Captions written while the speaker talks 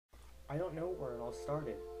I don't know where it all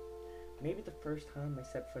started. Maybe the first time I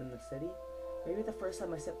stepped foot in the city? Maybe the first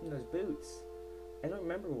time I stepped in those boots? I don't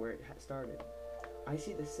remember where it started. I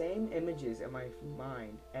see the same images in my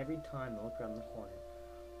mind every time I look around the corner.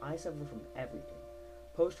 I suffer from everything.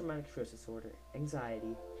 Post-traumatic stress disorder,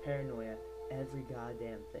 anxiety, paranoia, every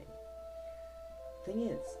goddamn thing. Thing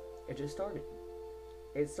is, it just started.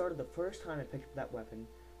 It started the first time I picked up that weapon,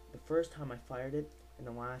 the first time I fired it, and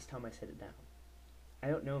the last time I set it down. I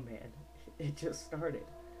don't know, man. It just started.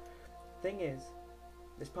 Thing is,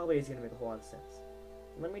 this probably is going to make a whole lot of sense.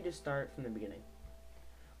 Let me just start from the beginning.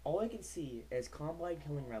 All I can see is Combine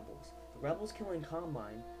killing rebels, the rebels killing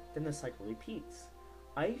Combine, then the cycle repeats.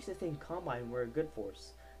 I used to think Combine were a good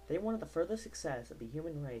force. They wanted the further success of the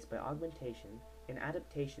human race by augmentation and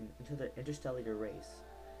adaptation into the interstellar race.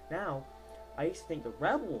 Now, I used to think the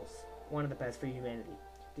rebels wanted the best for humanity,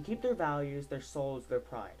 to keep their values, their souls, their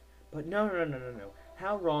pride. But no.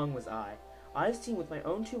 How wrong was I? I've seen with my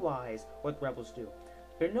own 2 eyes what the rebels do.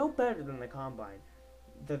 They're no better than the Combine.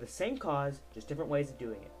 They're the same cause, just different ways of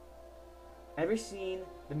doing it. Ever seen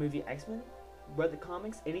the movie X-Men? Read the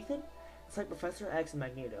comics? Anything? It's like Professor X and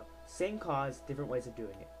Magneto. Same cause, different ways of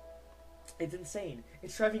doing it. It's insane.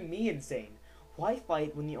 It's driving me insane. Why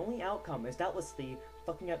fight when the only outcome is doubtlessly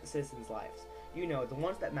fucking up the citizens' lives? You know, the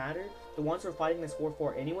ones that matter, the ones we're fighting this war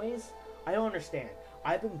for anyways? I don't understand.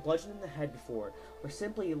 I've been bludgeoned in the head before. We're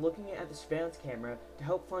simply looking at the surveillance camera to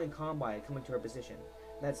help find Combine coming to our position.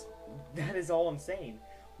 That is all I'm saying.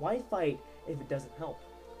 Why fight if it doesn't help?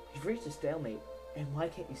 You've reached a stalemate, and why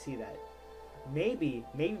can't you see that? Maybe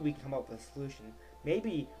we can come up with a solution.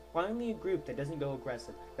 Maybe finally a group that doesn't go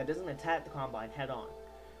aggressive, that doesn't attack the Combine head on.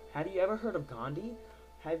 Have you ever heard of Gandhi?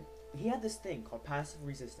 He had this thing called passive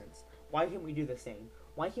resistance. Why can't we do the same?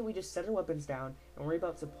 Why can't we just set our weapons down and worry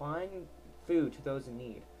about supplying food to those in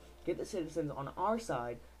need? Get the citizens on our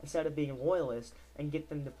side instead of being loyalists and get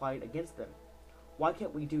them to fight against them. Why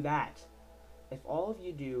can't we do that? If all of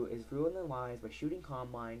you do is ruin their lives by shooting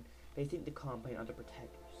Combine, they think the Combine are the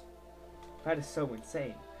protectors. That is so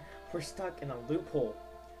insane. We're stuck in a loophole.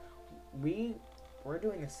 We're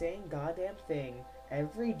doing the same goddamn thing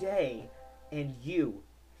every day, and you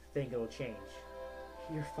think it'll change.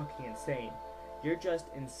 You're fucking insane. You're just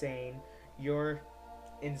insane. You're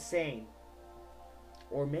insane.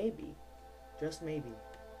 Or maybe, just maybe,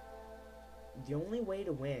 the only way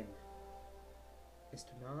to win is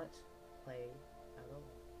to not play at all.